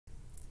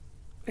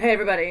Hey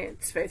everybody,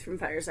 it's Faith from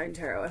Fire Sign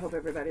Tarot. I hope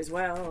everybody's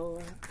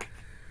well.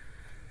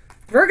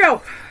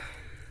 Virgo,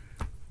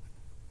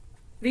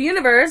 the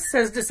universe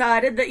has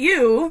decided that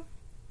you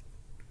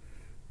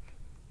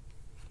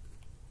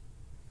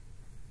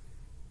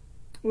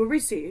will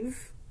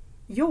receive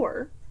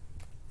your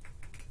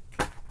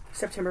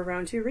September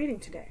round 2 reading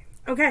today.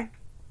 Okay.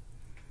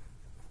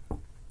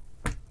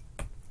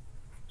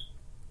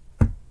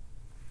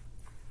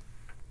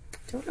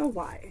 Don't know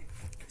why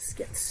this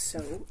gets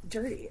so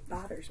dirty. It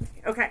bothers me.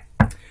 Okay.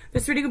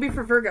 This reading will be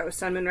for Virgo,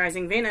 Sun, Moon,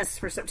 Rising, Venus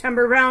for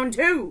September round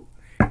 2.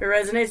 If it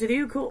resonates with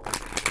you, cool.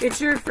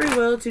 It's your free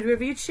will to do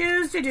whatever you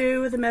choose to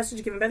do with the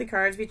message given by the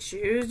cards. If you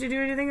choose to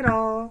do anything at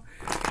all,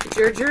 it's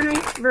your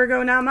journey,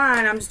 Virgo, not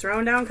mine. I'm just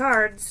throwing down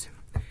cards.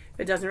 If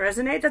it doesn't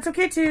resonate, that's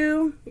okay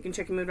too. You can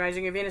check your Moon,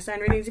 Rising, or Venus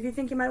sign readings if you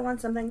think you might want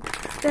something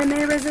that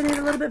may resonate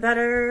a little bit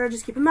better.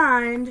 Just keep in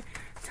mind,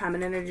 time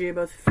and energy are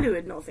both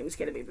fluid, and all things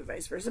can be, but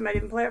vice versa. It might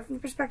even play out from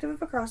the perspective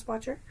of a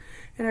cross-watcher.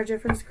 And our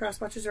difference,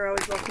 cross-watchers are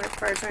always welcome at the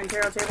Fire Sign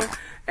Tarot table.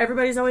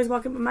 Everybody's always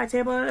welcome at my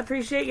table, and I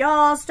appreciate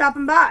y'all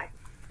stopping by.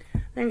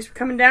 Thanks for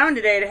coming down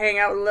today to hang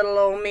out with little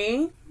old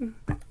me.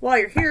 While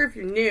you're here, if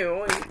you're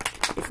new, and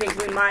you think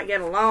we might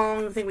get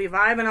along, think we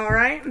vibing all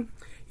right,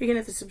 you can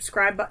hit the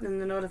subscribe button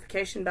and the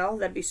notification bell.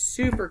 That'd be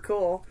super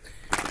cool.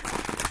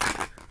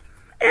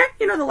 And,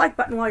 you know, the like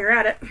button while you're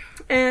at it.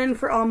 And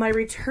for all my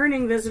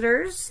returning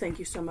visitors, thank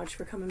you so much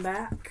for coming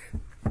back.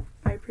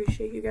 I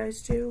appreciate you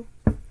guys too.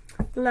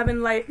 Love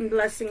and light and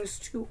blessings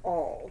to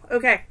all.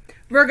 Okay,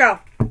 Virgo.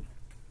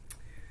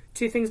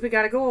 2 things we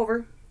gotta go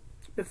over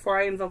before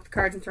I invoke the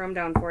cards and throw them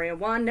down for you.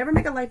 1, never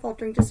make a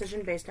life-altering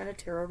decision based on a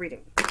tarot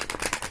reading.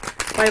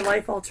 By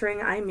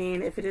life-altering, I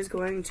mean if it is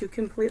going to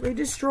completely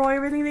destroy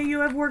everything that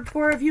you have worked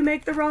for. If you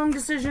make the wrong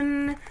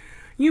decision,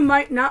 you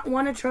might not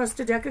want to trust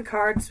a deck of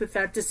cards with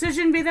that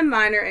decision, be them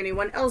mine or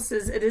anyone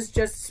else's. It is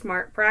just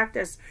smart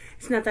practice.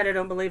 It's not that I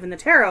don't believe in the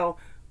tarot.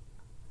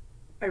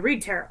 I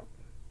read tarot.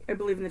 I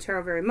believe in the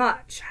tarot very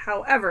much.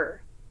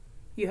 However,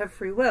 you have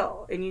free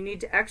will, and you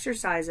need to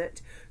exercise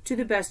it to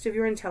the best of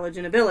your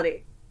intelligent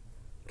ability.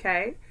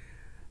 Okay?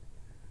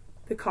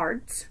 The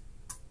cards,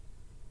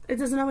 it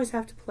doesn't always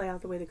have to play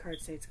out the way the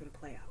cards say it's going to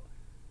play out.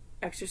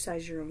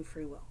 Exercise your own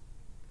free will.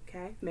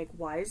 Okay? Make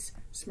wise,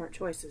 smart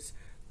choices.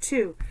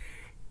 2,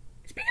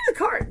 speaking of the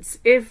cards,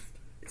 if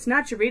it's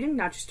not your reading,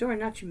 not your story,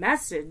 not your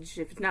message,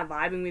 if it's not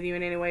vibing with you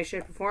in any way,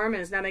 shape, or form,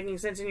 and it's not making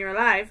sense in your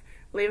life,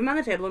 leave them on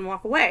the table and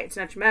walk away. It's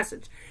not your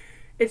message.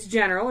 It's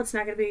general. It's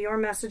not going to be your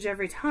message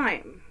every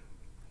time.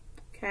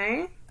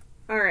 Okay?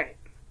 All right.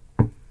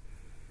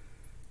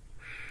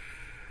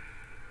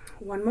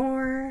 1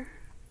 more.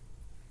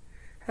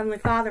 Heavenly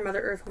Father,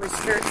 Mother Earth, Holy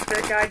Spirit,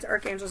 Spirit Guides,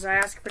 Archangels, I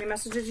ask for any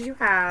messages you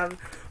have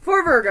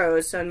for Virgo,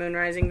 Sun, Moon,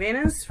 Rising,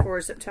 Venus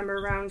for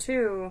September round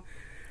 2.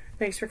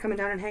 Thanks for coming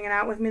down and hanging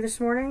out with me this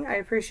morning. I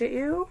appreciate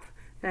you,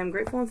 and I'm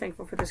grateful and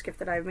thankful for this gift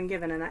that I've been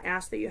given, and I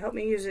ask that you help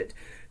me use it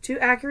to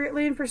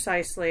accurately and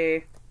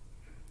precisely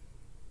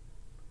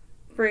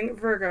bring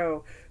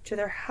Virgo to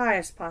their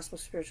highest possible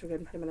spiritual good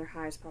and put them in their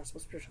highest possible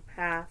spiritual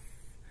path.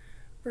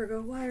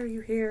 Virgo, why are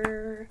you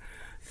here?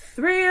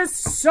 3 of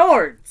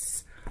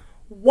Swords.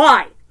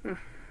 Why?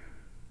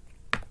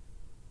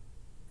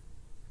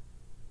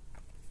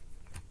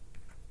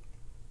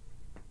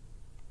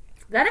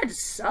 That had to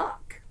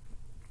suck.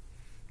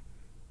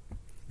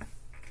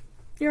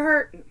 You're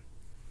hurting.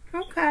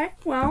 Okay,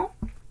 well.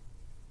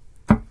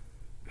 How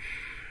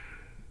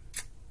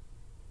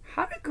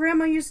did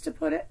Grandma used to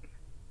put it?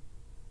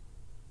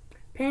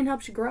 Pain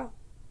helps you grow.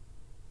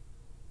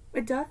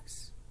 It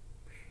does.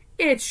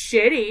 It's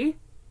shitty,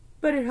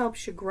 but it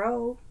helps you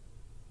grow.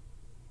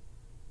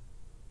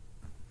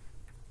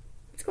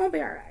 It's going to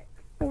be alright.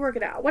 We'll work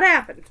it out. What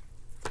happened?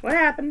 What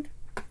happened?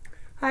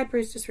 High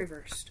Priestess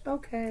reversed.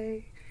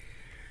 Okay.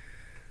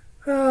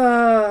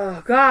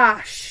 Oh,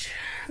 gosh.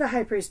 The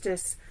High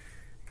Priestess.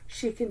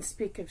 She can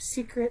speak of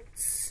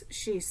secrets.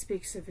 She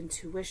speaks of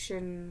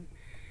intuition.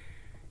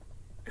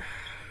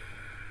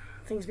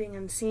 Things being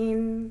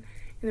unseen.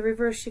 In the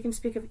reverse, she can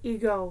speak of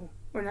ego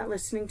or not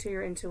listening to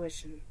your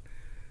intuition.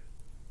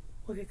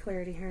 We'll get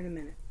clarity here in a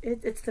minute.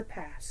 It's the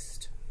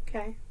past.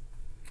 Okay?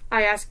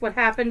 I ask what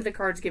happened, the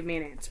cards give me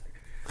an answer.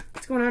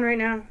 What's going on right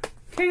now?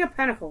 King of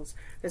Pentacles.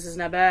 This is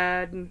not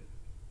bad.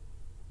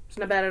 It's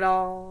not bad at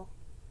all.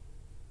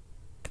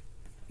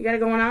 You got it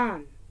going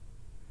on.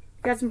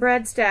 You got some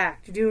bread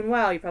stacked. You're doing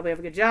well. You probably have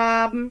a good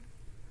job.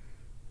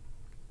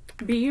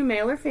 Be you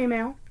male or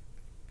female.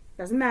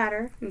 Doesn't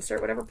matter.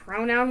 Insert whatever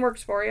pronoun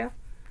works for you.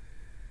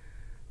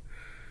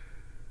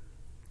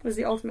 What is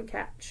the ultimate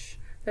catch?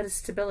 That is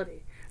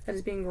stability. That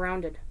is being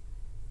grounded.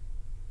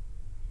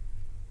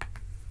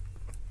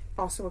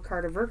 Also a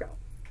card of Virgo.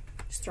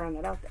 Just throwing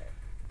that out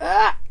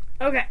there.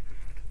 Okay.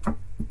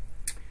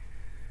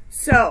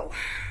 So,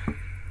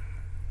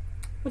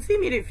 what's the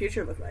immediate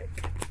future look like?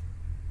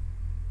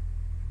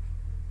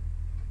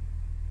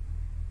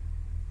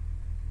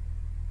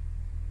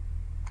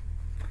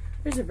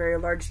 There's a very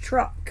large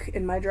truck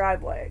in my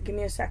driveway. Give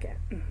me a second.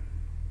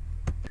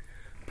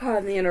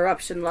 Pardon the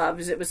interruption,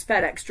 loves. It was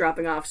FedEx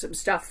dropping off some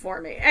stuff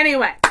for me.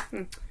 Anyway,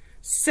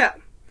 so,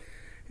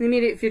 in the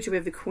immediate future, we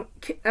have the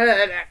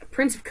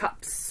Prince of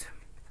Cups.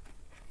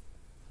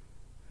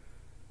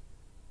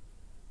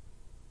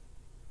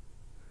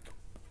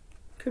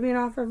 Could be an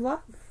offer of love.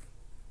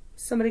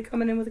 Somebody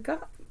coming in with a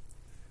cup.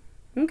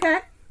 Okay.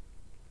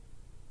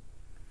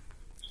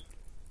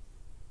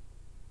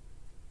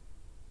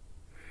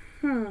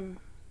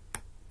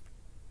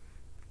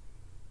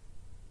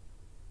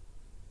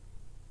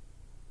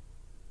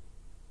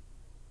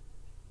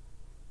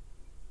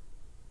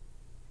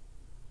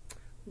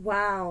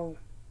 Wow.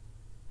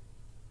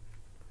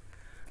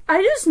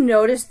 I just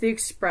noticed the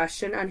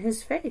expression on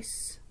his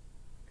face.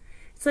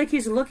 It's like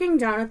he's looking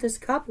down at this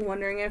cup,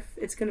 wondering if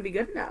it's going to be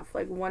good enough.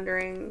 Like,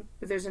 wondering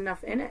if there's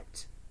enough in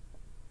it.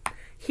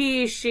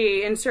 He,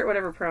 she, insert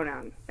whatever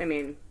pronoun. I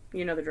mean,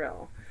 you know the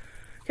drill.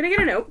 Can I get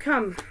an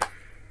outcome?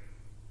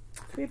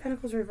 Three of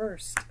Pentacles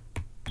reversed.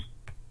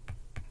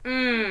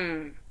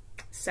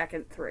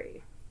 Second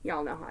three.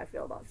 Y'all know how I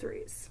feel about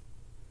threes.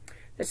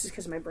 That's just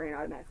because my brain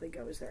automatically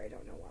goes there. I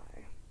don't know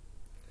why.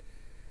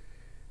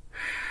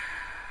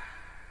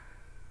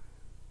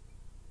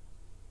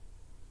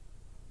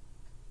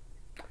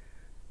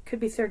 Could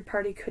be third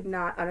party, could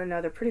not. I don't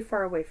know. They're pretty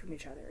far away from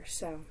each other.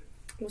 So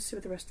we'll see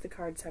what the rest of the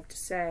cards have to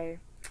say.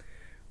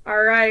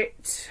 All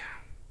right.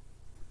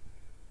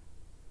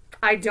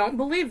 I don't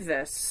believe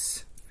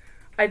this.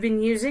 I've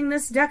been using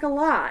this deck a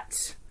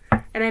lot.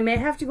 And I may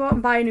have to go out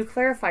and buy a new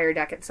clarifier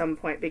deck at some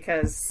point,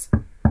 because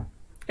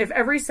if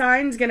every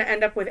sign's going to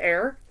end up with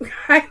air,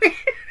 I mean,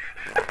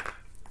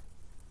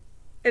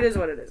 it is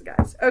what it is,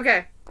 guys.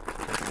 Okay.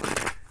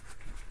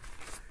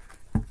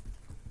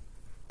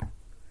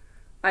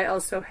 I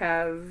also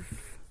have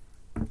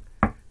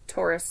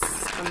Taurus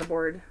on the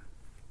board.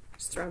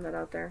 Just throwing that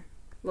out there.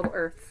 A little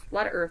earth. A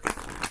lot of earth.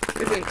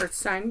 Could be an earth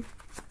sign.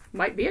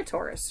 Might be a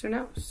Taurus. Who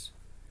knows?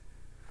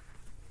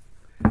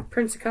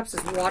 Prince of Cups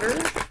is water.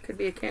 Could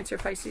be a Cancer,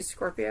 Pisces,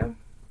 Scorpio.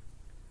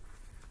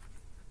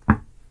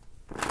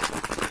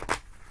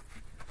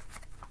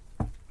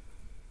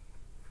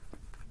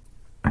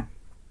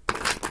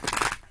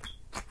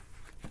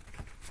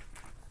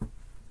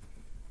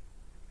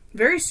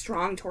 Very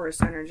strong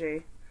Taurus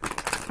energy.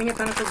 King of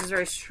Pentacles is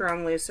very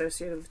strongly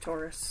associated with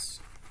Taurus.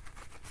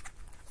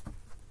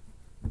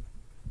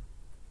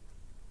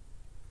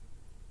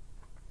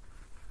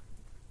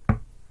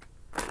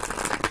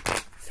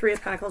 Three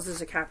of Pentacles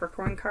is a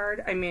Capricorn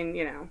card. I mean,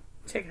 you know,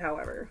 take it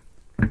however.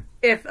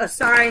 If a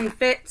sign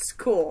fits,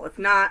 cool. If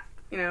not,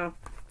 you know,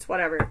 it's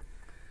whatever.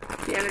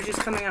 The energy's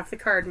coming off the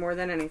card more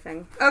than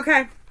anything.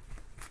 Okay.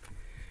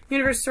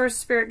 Universe, Source,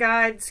 Spirit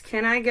Guides.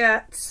 Can I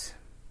get...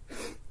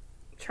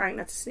 Trying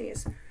not to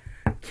sneeze.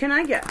 Can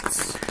I get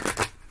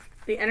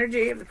the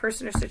energy of the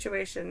person or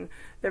situation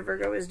that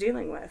Virgo is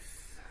dealing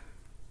with?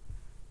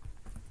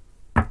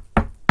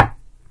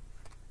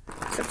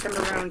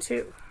 September round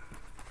 2.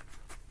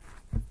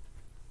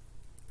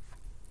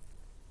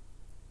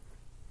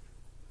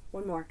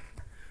 One more.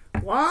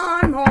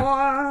 One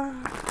more.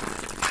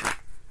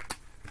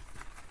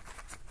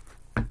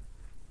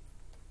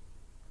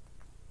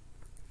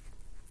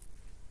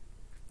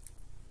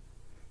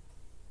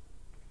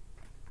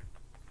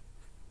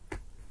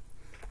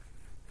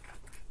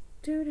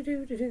 Do do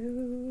do do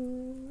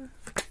do.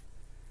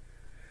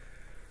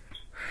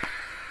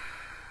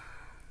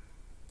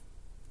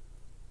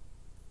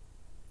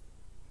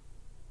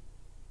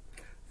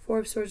 Four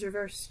of Swords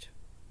reversed.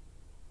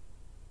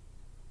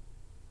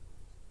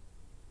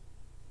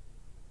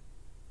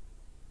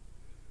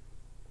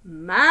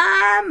 My.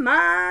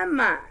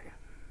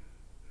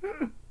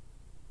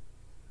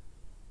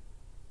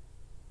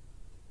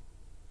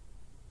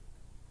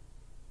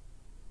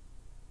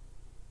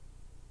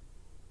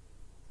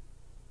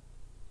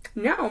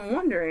 Now I'm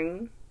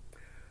wondering,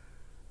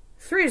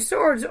 Three of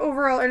Swords,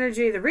 overall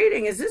energy of the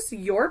reading, is this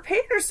your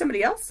pain or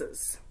somebody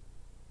else's?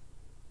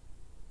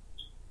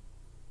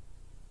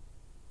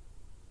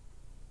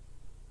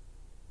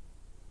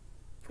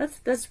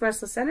 That's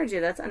restless energy.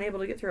 That's unable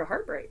to get through a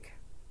heartbreak.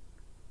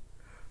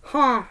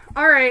 Huh.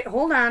 Alright,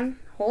 hold on.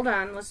 Hold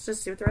on. Let's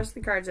just see what the rest of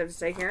the cards have to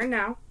say here and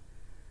now.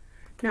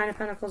 Nine of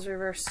Pentacles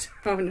reversed.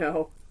 Oh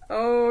no.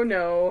 Oh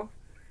no.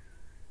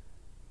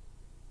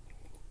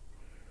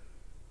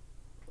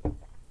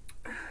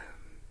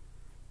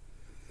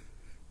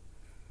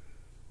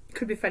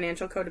 Could be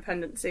financial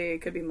codependency.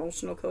 It could be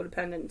emotional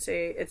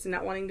codependency. It's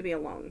not wanting to be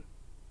alone.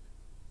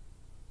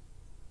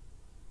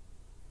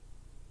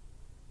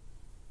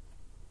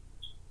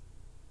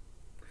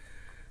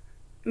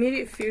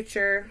 Immediate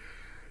future.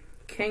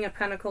 King of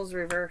Pentacles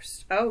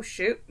reversed. Oh,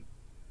 shoot.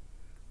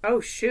 Oh,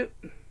 shoot.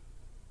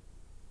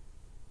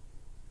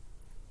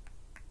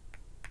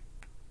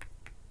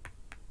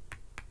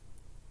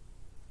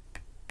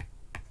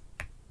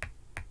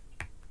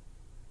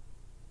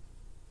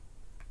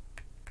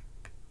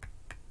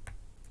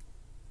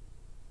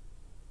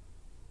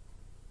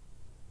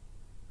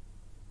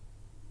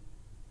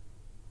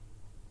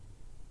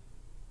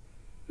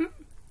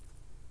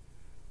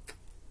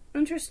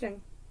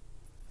 Interesting.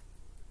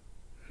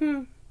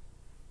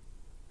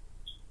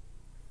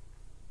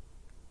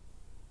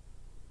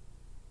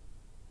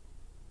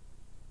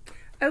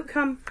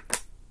 Outcome.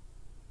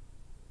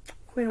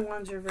 Queen of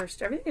Wands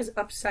reversed. Everything is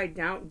upside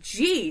down.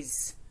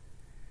 Jeez.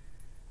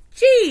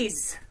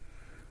 Jeez.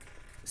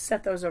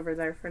 Set those over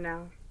there for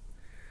now.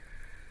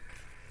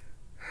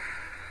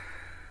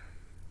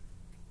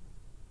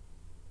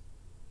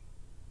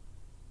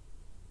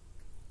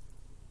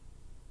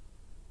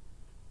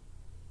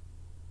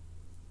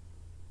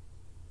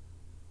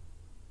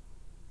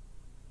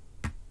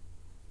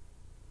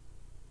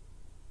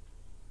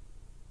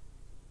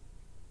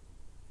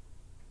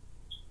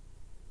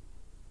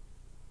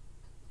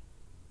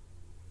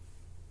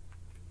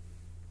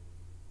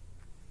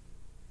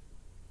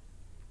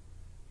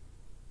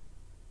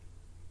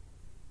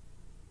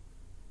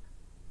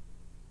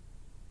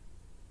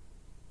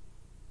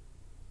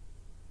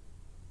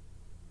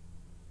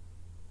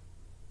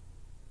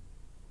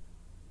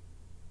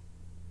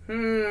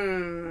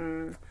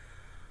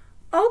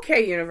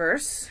 Okay,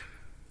 universe.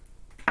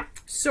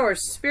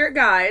 Source, spirit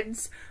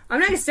guides. I'm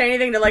not going to say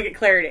anything to get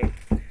clarity.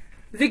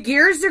 The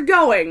gears are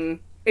going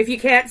if you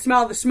can't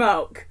smell the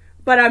smoke.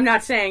 But I'm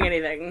not saying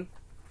anything.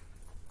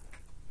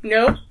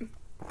 Nope.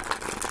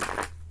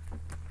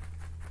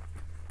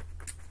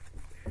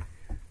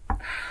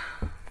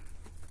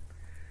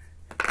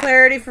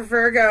 Clarity for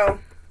Virgo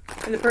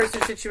and the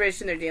personal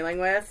situation they're dealing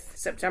with.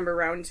 September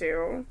round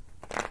 2.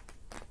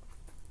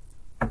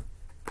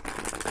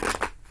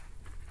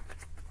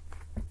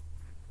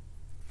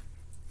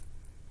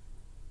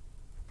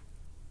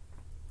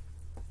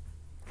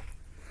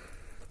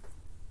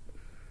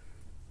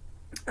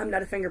 I'm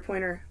not a finger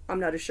pointer. I'm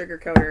not a sugar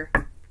coater.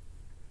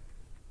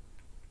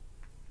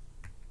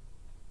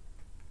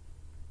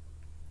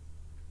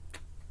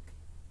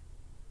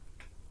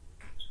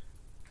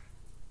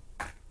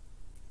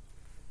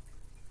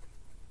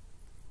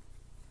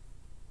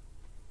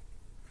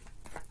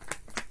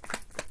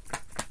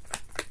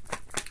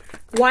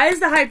 Why is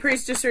the High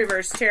Priestess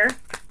reversed here?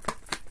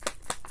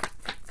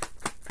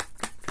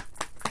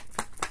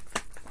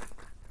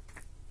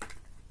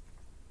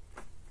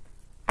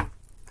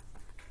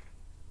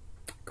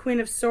 Queen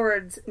of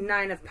Swords,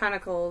 9 of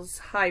Pentacles,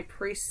 High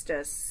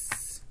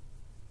Priestess.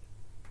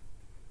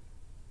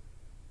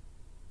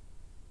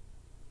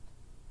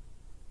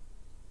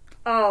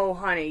 Oh,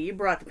 honey, you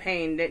brought the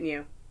pain, didn't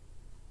you?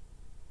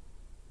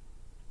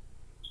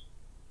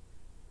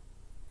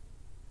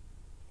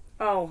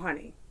 Oh,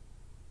 honey.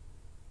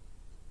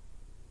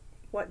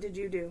 What did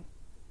you do?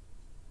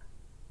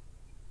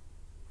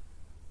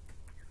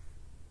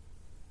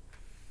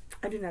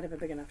 I do not have a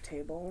big enough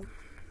table.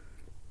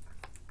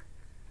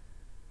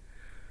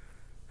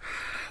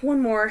 One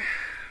more.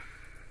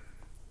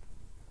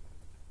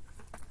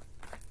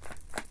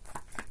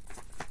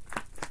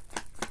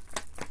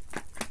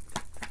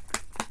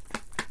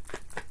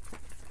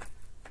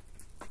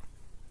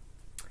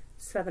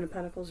 Seven of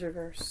Pentacles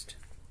reversed.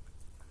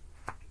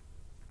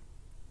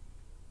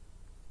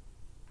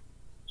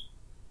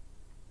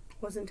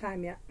 Wasn't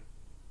time yet.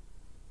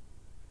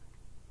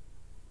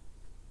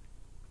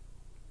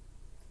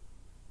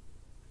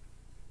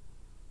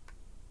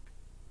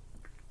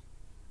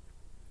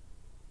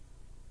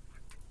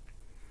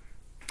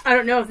 I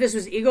don't know if this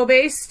was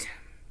ego-based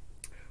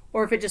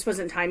or if it just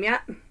wasn't time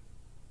yet.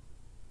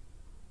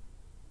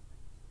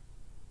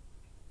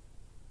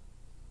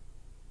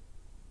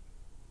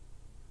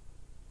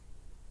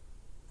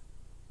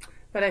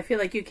 But I feel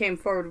like you came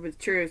forward with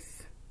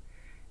truth.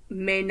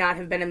 May not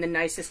have been in the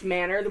nicest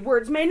manner. The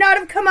words may not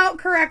have come out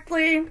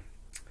correctly.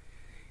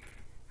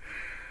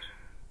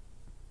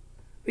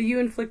 But you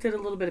inflicted a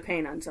little bit of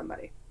pain on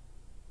somebody.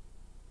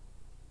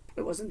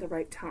 It wasn't the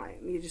right time.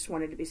 You just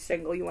wanted to be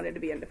single. You wanted to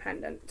be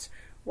independent.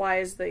 Why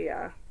is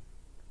the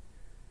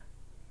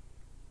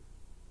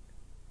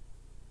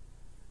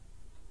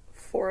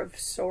Four of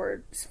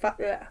Swords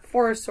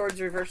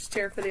reversed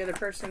here for the other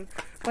person?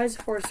 Why is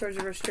the Four of Swords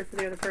reversed here for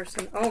the other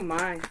person? Oh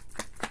my.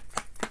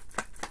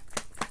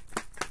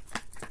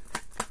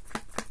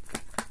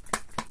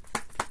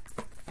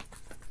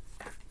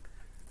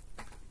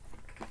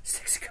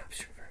 Six of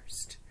Cups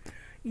reversed.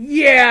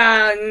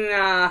 Yeah,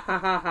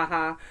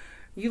 nah.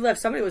 You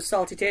left somebody with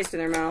salty taste in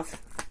their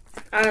mouth.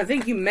 I don't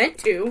think you meant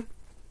to.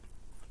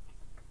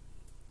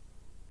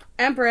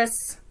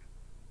 Empress.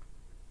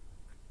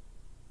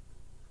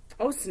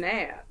 Oh,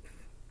 snap.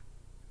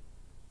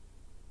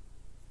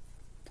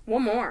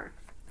 One more.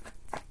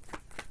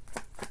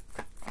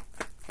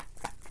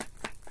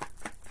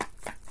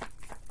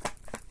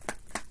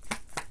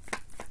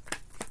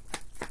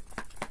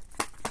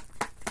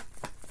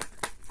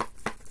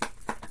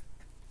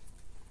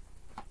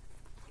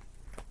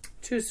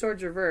 Two of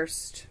Swords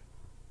reversed.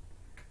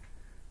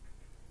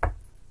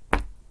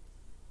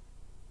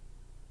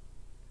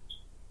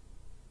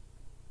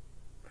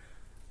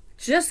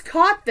 Just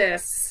caught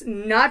this.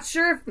 Not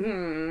sure if... I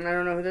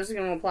don't know who this is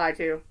going to apply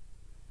to.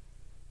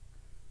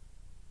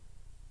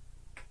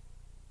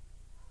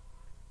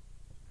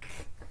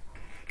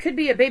 Could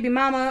be a baby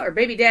mama or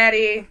baby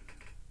daddy.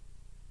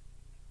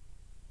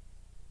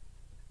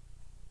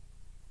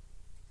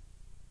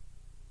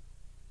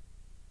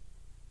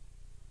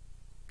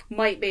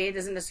 Might be. It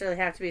doesn't necessarily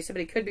have to be.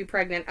 Somebody could be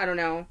pregnant. I don't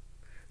know.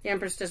 The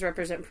Empress does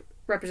represent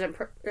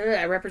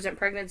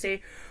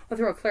pregnancy. I'll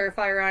throw a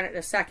clarifier on it in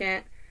a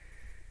second.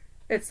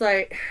 It's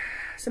like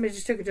somebody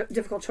just took a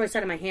difficult choice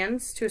out of my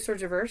hands. Two of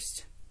Swords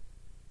reversed.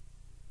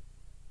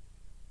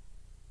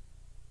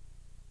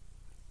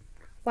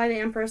 Why the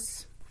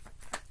Empress?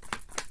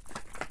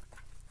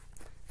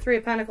 Three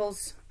of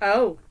Pentacles.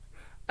 Oh,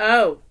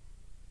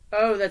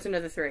 that's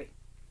another three.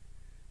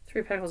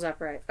 Three of Pentacles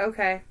upright.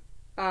 Okay.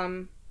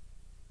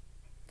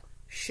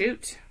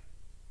 Shoot.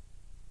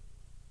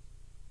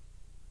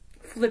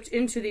 Flipped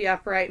into the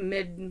upright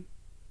mid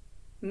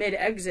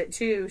exit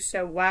too.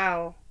 So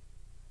wow.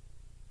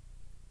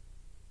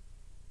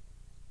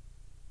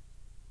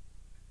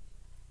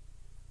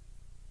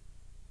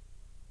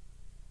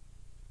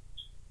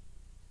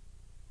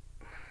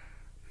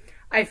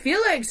 I feel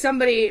like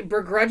somebody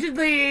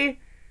begrudgingly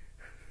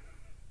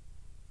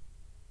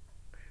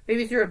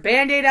maybe threw a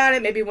Band-Aid on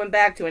it, maybe went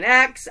back to an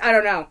ex. I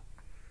don't know.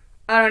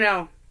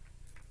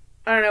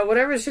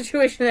 Whatever the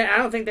situation, that I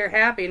don't think they're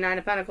happy. Nine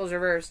of Pentacles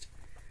reversed.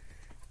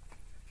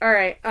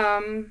 Alright,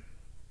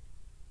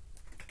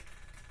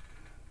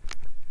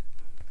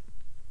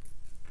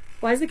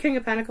 why is the King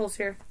of Pentacles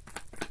here?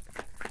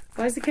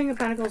 Why is the King of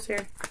Pentacles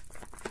here?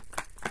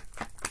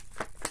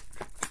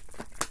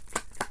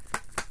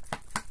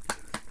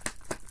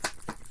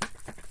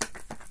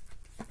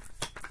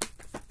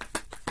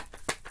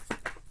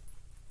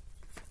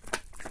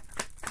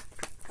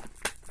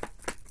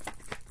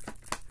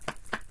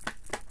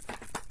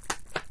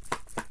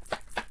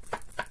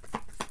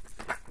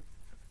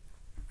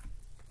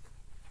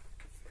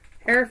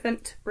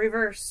 Hierophant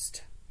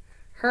reversed.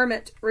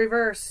 Hermit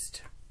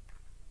reversed.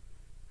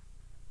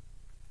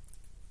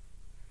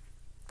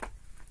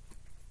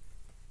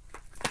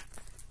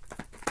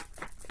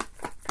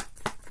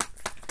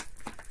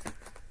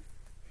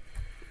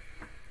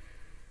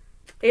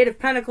 Eight of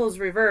Pentacles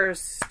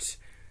reversed.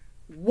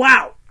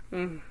 Wow.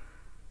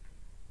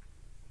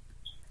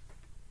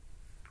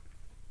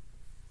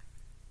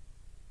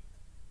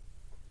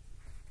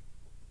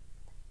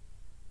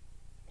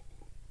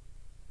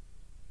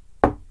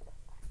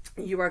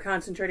 You are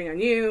concentrating on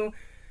you,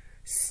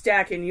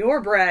 stacking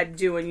your bread,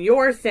 doing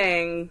your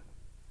thing.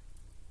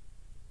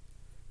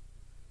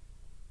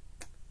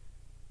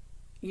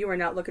 You are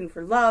not looking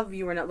for love.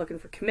 You are not looking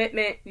for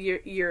commitment.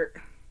 You're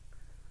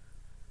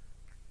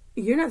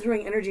not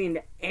throwing energy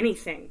into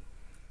anything.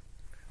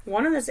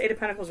 One of this Eight of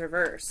Pentacles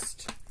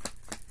reversed.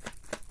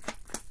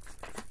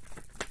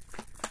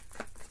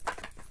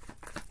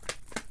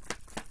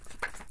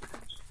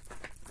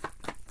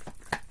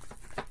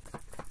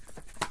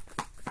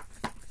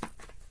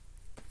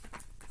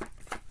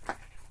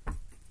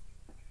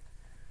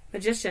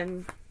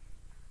 Magician.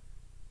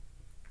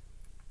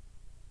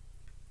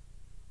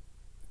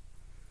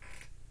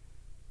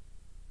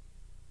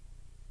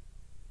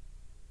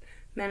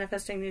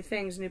 Manifesting new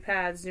things, new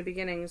paths, new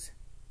beginnings.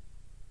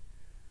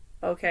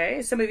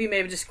 Okay, some of you may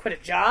have just quit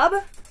a job,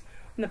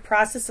 in the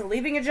process of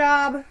leaving a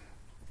job.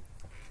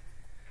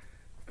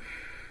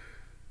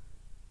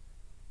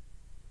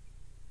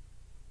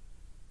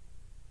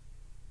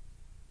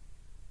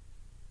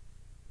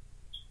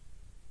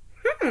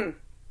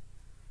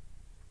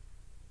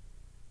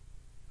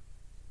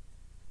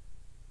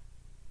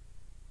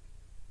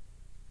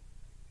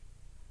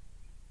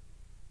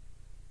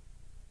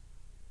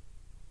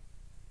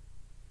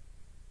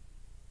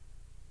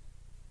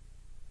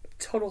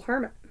 Total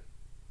hermit.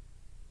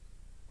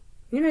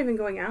 You're not even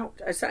going out.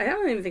 I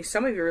don't even think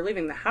some of you are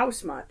leaving the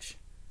house much.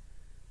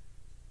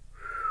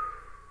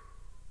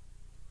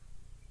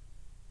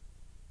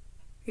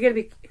 You gotta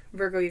be,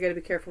 Virgo, you gotta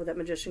be careful with that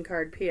Magician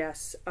card.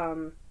 P.S.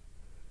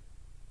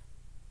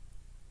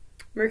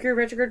 Mercury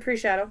retrograde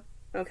pre-shadow.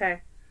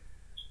 Okay.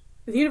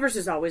 The universe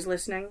is always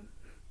listening.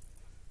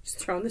 Just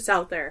throwing this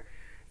out there.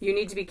 You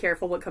need to be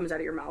careful what comes out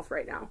of your mouth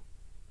right now.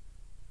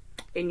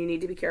 And you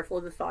need to be careful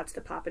of the thoughts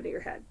that pop into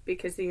your head,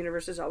 because the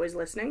universe is always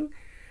listening.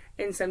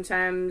 And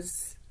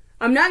sometimes,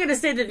 I'm not going to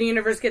say that the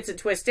universe gets it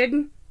twisted.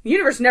 The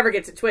universe never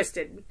gets it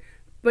twisted.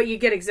 But you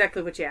get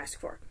exactly what you ask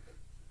for.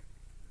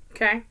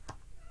 Okay?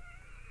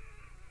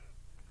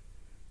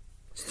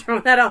 Just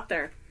throwing that out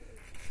there.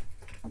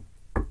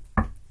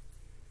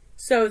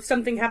 So if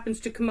something happens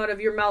to come out of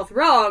your mouth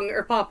wrong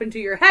or pop into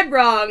your head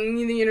wrong,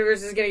 the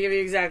universe is going to give you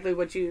exactly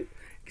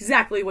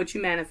what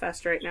you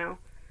manifest right now.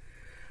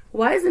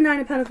 Why is the Nine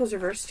of Pentacles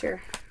reversed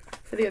here?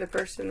 For the other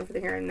person, for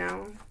the here and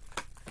now.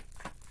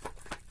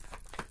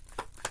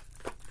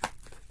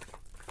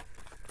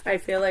 I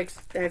feel like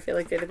the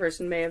other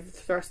person may have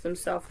thrust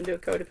themselves into a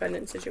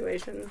codependent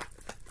situation.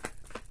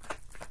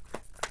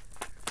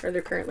 Or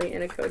they're currently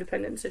in a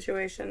codependent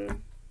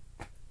situation.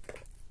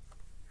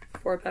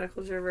 Four of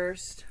Pentacles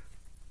reversed.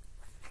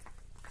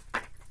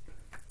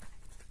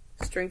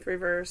 Strength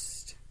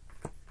reversed.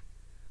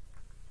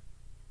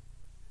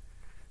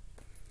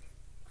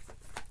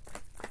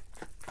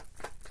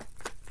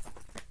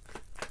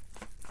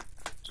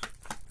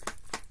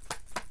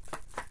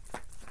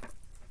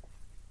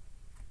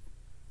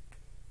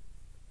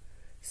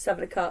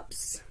 Seven of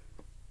Cups.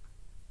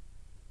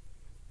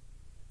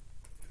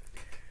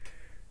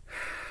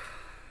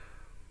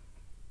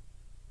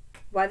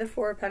 Why the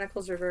Four of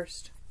Pentacles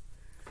reversed?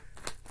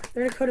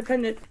 They're in a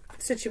codependent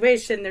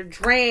situation. They're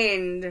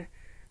drained.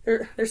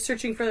 They're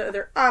searching for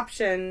other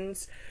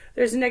options.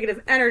 There's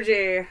negative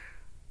energy.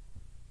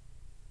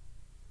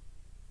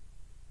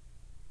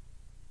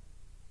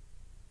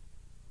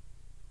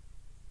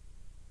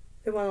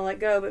 They want to let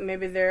go, but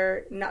maybe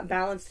they're not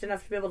balanced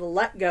enough to be able to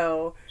let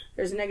go.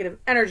 There's negative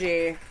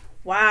energy.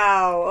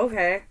 Wow.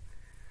 Okay.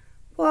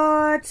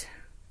 What?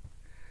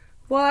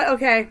 What?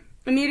 Okay.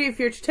 Immediate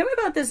future. Tell me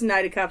about this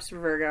Knight of Cups for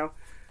Virgo.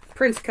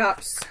 Prince of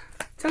Cups.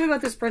 Tell me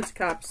about this Prince of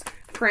Cups.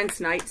 Prince,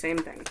 Knight, same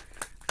thing.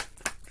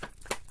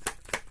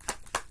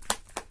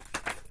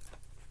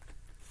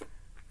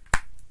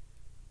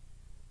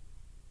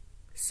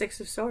 Six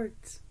of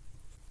Swords.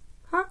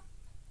 Huh?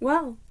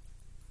 Well.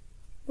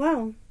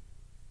 Well.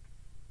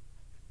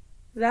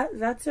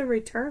 That's a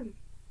return.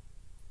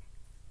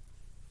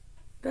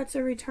 That's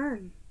a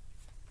return.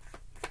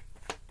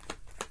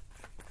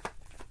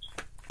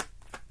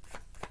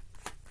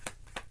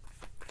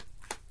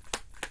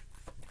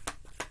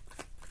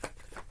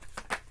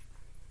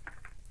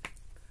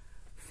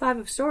 Five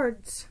of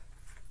Swords.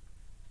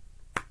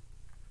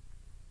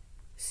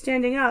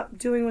 Standing up,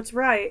 doing what's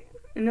right,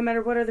 and no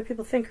matter what other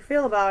people think or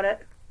feel about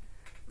it,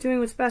 doing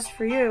what's best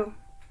for you.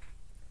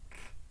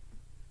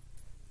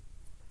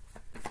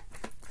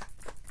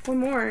 One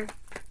more.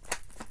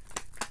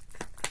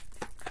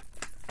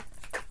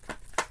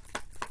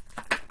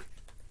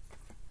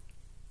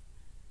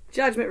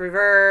 Judgment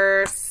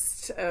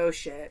reversed. Oh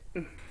shit.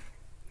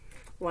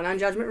 One on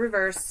Judgment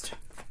reversed.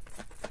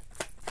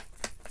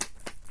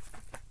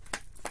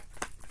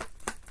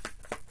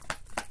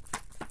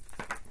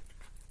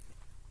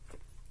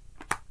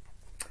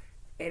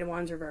 Eight of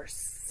Wands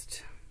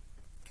reversed.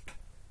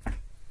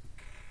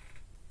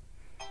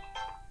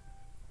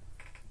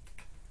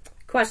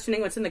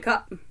 Questioning what's in the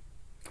cup.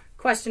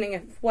 Questioning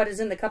if what is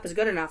in the cup is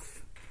good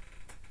enough.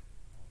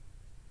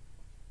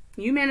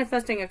 You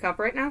manifesting a cup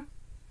right now?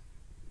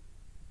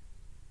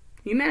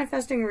 You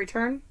manifesting a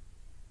return?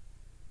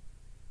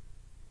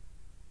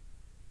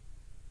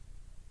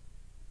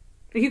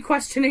 Are you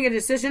questioning a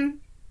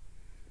decision?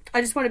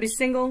 I just want to be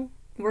single,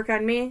 work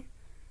on me.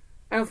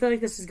 I don't feel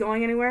like this is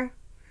going anywhere.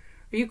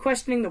 Are you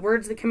questioning the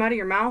words that come out of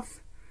your mouth?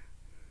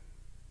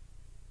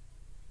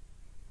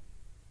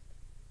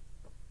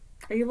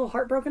 Are you a little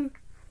heartbroken?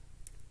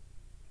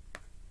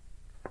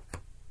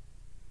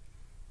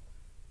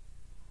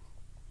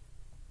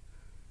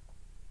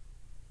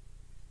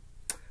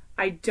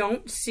 I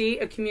don't see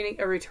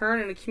a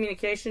return and a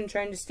communication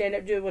trying to stand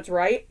up, do what's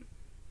right,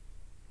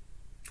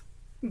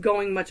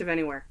 going much of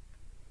anywhere.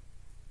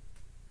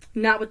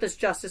 Not with this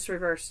Justice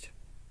reversed.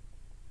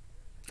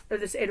 Or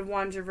this Eight of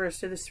Wands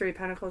reversed, or this Three of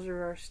Pentacles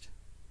reversed.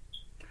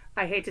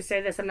 I hate to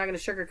say this, I'm not going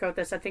to sugarcoat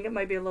this. I think it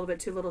might be a little bit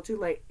too little too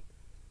late.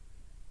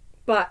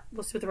 But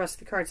we'll see what the rest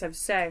of the cards have to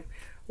say.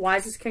 Why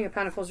is this King of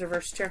Pentacles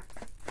reversed here?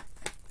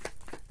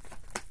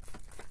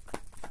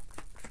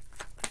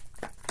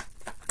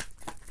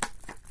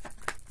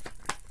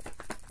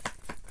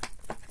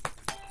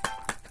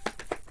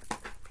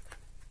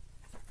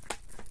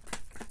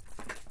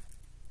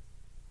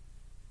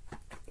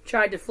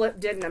 Tried to flip,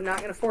 didn't. I'm not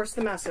going to force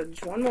the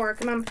message. One more,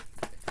 come on.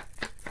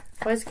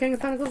 Why is the King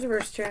of Pentacles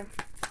reversed here?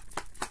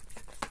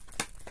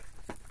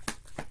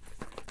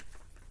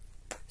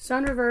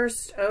 Sun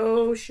reversed.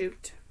 Oh,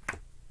 shoot.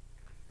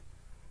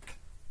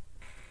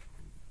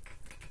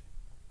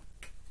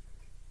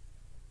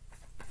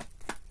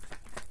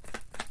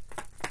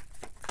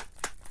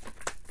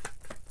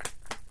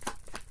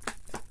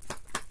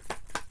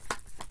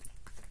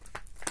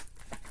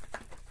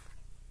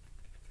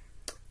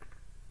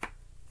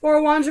 Four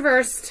of Wands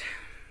reversed.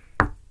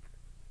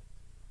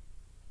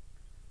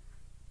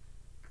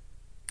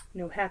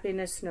 No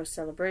happiness, no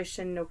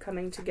celebration, no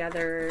coming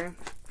together.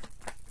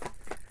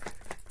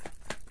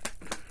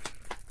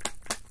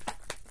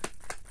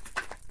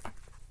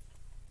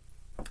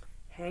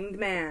 Hanged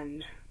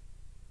Man.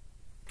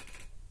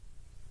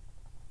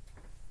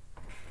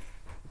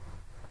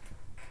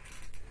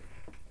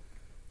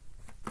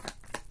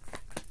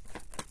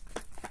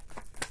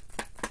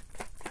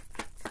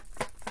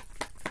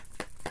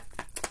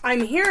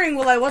 I'm hearing,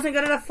 well, I wasn't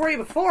good enough for you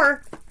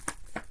before.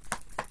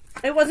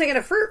 It wasn't going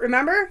to fruit,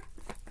 remember?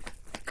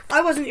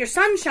 I wasn't your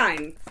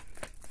sunshine.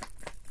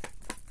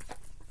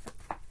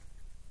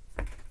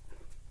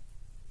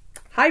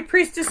 High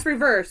Priestess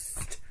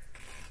reversed.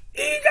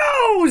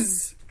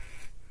 Egos!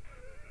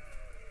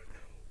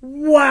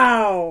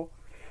 Wow.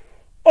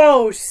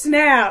 Oh,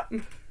 snap.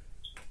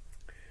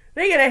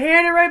 They gotta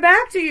hand it right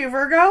back to you,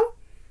 Virgo.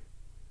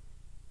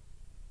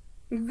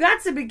 You've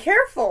got to be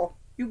careful.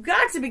 You've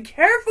got to be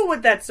careful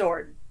with that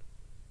sword.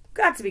 You've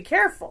got to be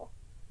careful.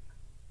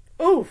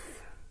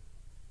 Oof.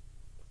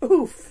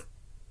 Oof.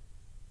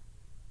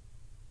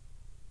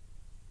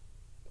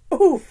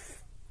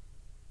 Oof.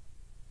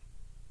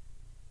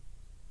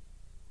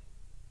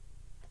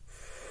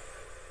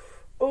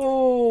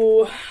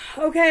 Oh,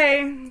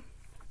 okay.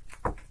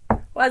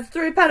 Why the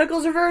Three of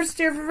Pentacles reversed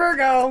here for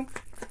Virgo?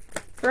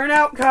 For an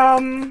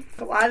outcome.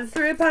 Why the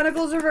Three of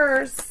Pentacles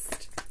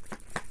reversed?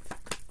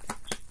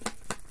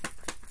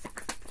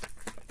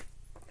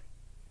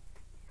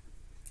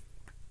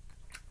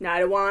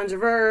 Knight of Wands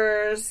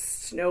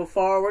reversed. No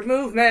forward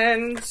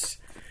movement.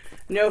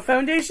 No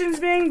foundations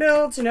being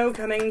built. No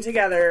coming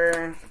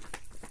together.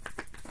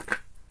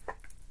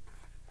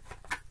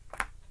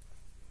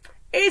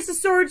 Ace of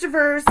Swords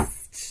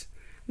reversed.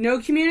 No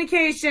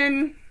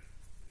communication.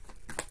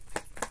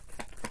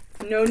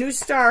 No new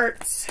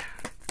starts.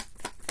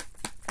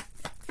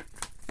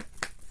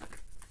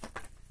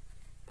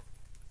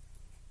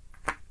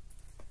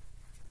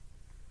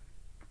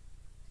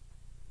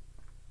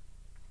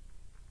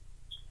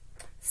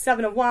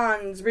 Seven of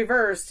Wands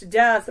reversed.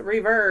 Death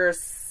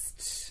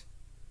reversed.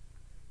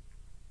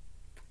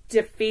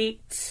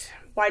 Defeat.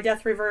 Why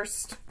death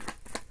reversed?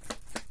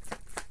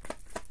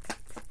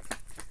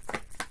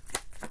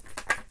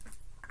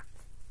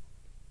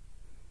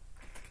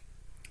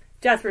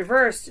 Death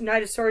reversed.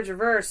 Knight of Swords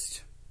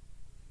reversed.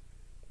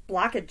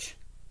 Blockage.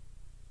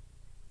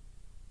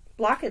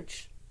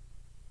 Blockage.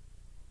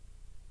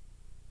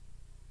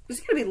 It's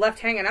going to be left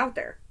hanging out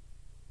there.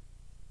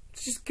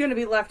 It's just going to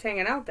be left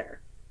hanging out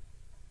there.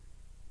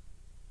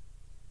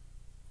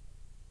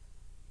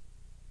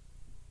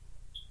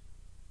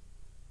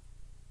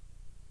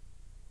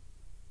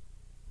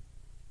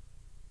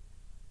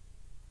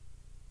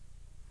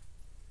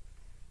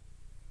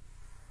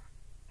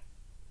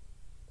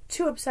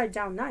 Two upside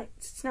down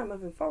knights. It's not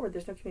moving forward.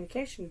 There's no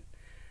communication.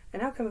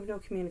 An outcome of no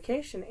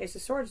communication. Ace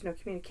of Swords, no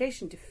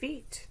communication.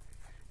 Defeat.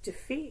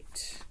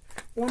 Defeat.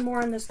 One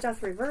more on this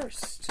death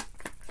reversed.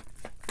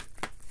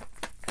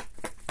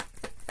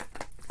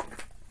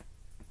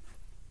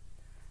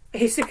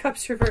 Ace of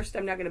Cups reversed.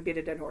 I'm not going to beat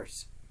a dead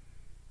horse.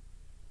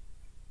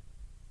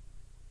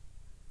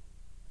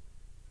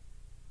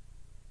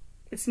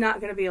 It's not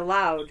going to be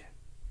allowed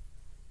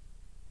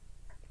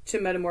to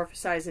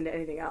metamorphosize into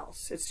anything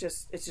else. It's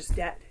just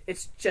dead.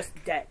 It's just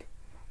dead.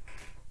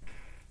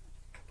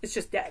 It's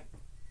just dead.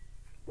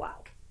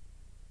 Wow.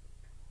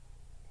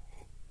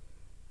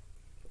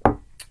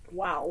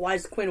 Wow. Why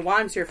is the Queen of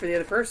Wands here for the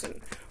other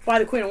person? Why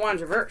the Queen of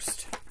Wands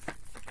reversed?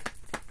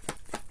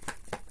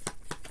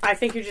 I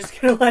think you're just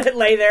going to let it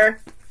lay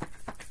there.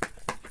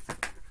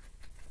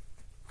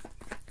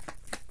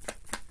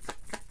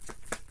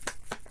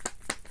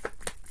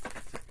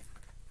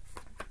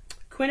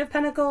 Queen of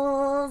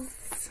Pentacles.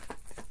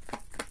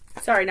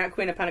 Sorry, not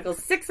Queen of Pentacles.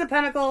 Six of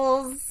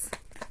Pentacles.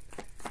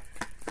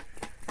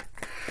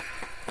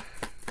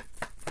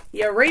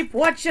 You reap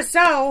what you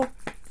sow.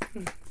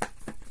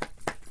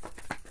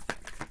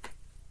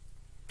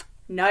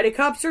 Knight of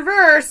Cups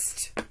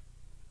reversed.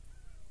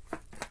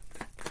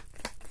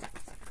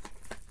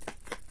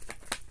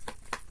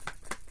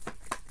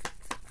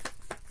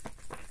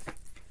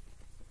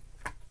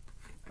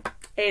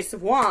 Ace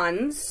of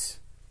Wands.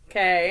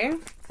 Okay.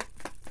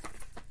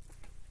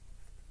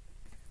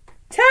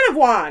 Ten of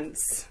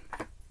Wands.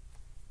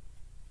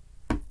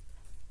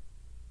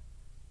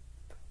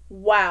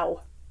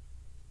 Wow.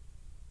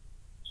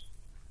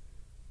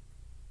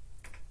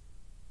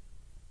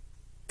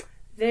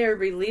 They're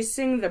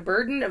releasing the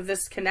burden of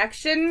this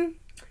connection,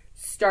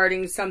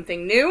 starting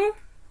something new.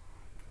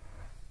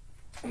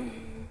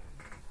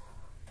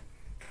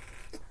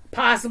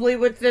 Possibly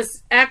with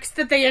this ex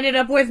that they ended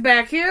up with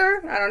back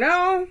here. I don't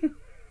know.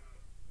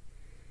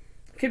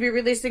 Could be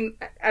releasing,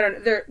 I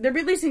don't know. They're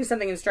releasing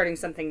something and starting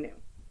something new.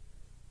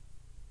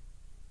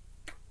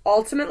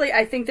 Ultimately,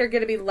 I think they're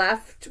going to be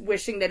left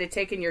wishing that had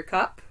taken your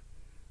cup.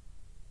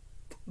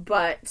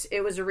 But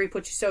it was a reap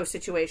what you sow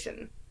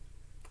situation.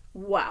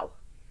 Wow.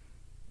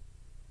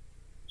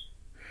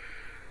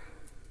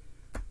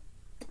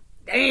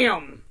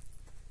 Damn.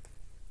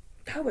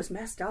 That was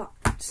messed up.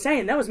 Just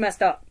saying, that was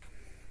messed up.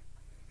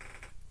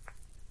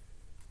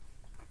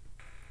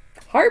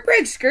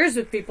 Heartbreak screws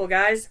with people,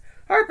 guys.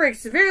 Heartbreak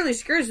severely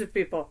screws with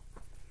people.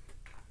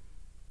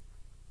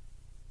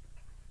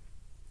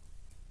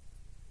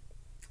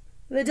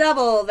 The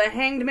Devil, the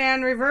Hanged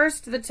Man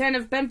reversed, the Ten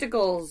of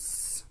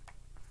Pentacles.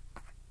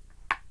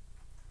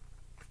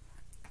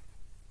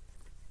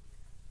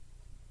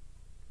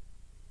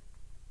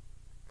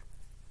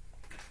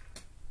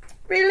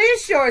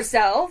 Release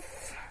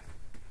yourself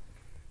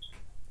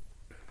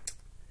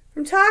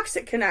from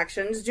toxic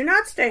connections. Do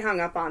not stay hung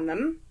up on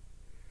them,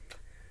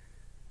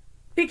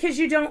 because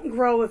you don't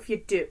grow if you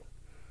do.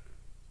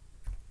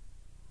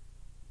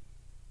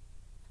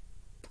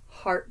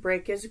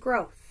 Heartbreak is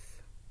growth.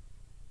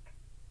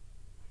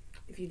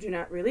 If you do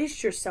not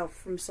release yourself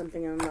from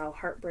something and allow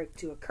heartbreak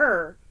to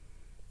occur,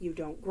 you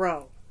don't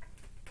grow.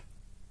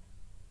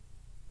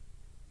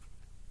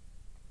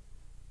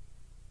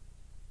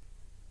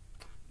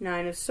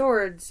 Nine of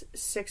Swords,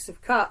 Six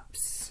of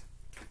Cups.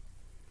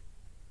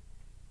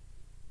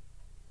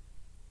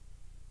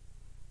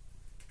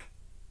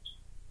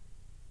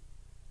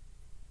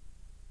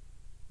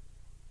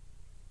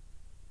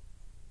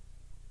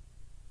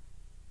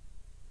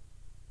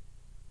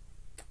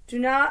 Do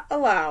not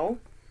allow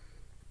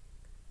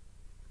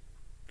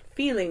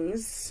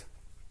feelings,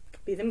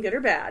 be them good or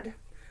bad,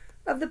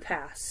 of the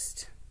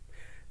past.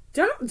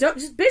 Don't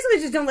just basically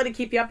just don't let it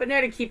keep you up at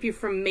night to keep you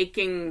from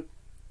making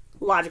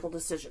logical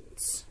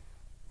decisions.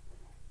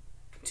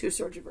 Two of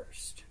Swords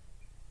reversed.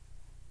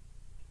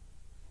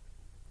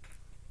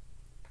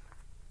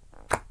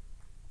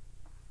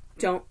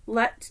 Don't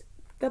let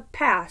the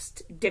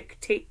past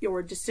dictate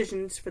your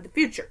decisions for the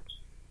future.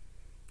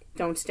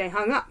 Don't stay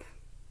hung up.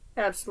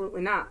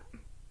 Absolutely not.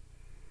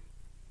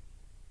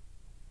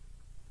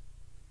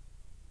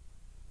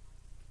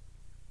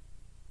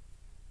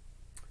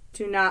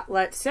 Do not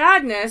let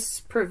sadness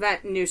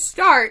prevent new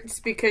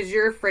starts because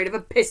you're afraid of a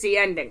pissy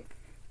ending.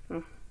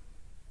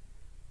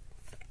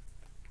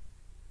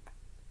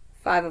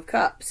 Five of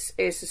Cups,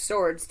 Ace of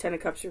Swords, Ten of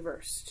Cups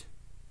reversed.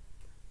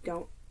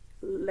 Don't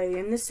lay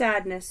in the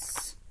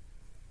sadness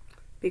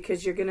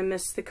because you're going to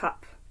miss the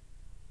cup.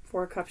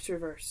 Four of Cups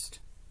reversed.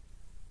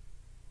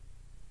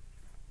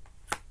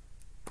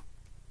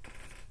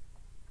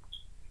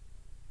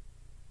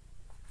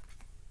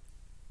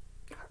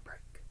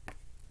 Heartbreak.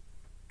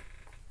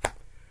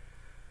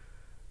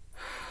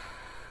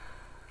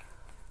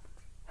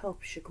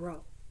 Helps you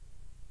grow.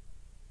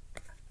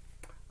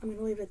 I'm going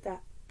to leave it at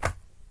that.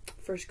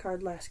 First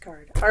card, last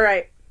card. All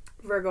right,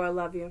 Virgo, I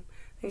love you.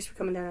 Thanks for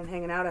coming down and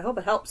hanging out. I hope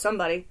it helps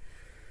somebody.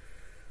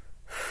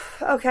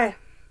 Okay.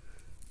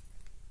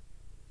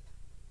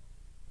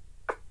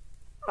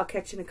 I'll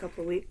catch you in a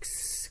couple of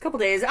weeks, a couple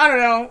days. I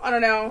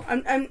don't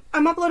know.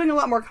 I'm uploading a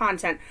lot more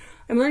content.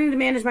 I'm learning to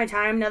manage my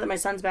time now that my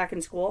son's back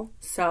in school.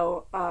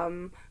 So,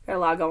 got a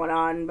lot going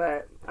on,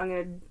 but I'm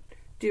gonna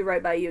do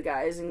right by you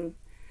guys and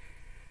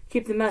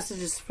keep the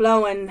messages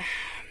flowing.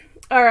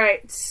 All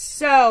right.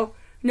 So,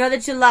 know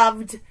that you're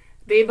loved.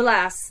 Be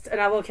blessed, and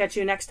I will catch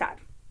you next time.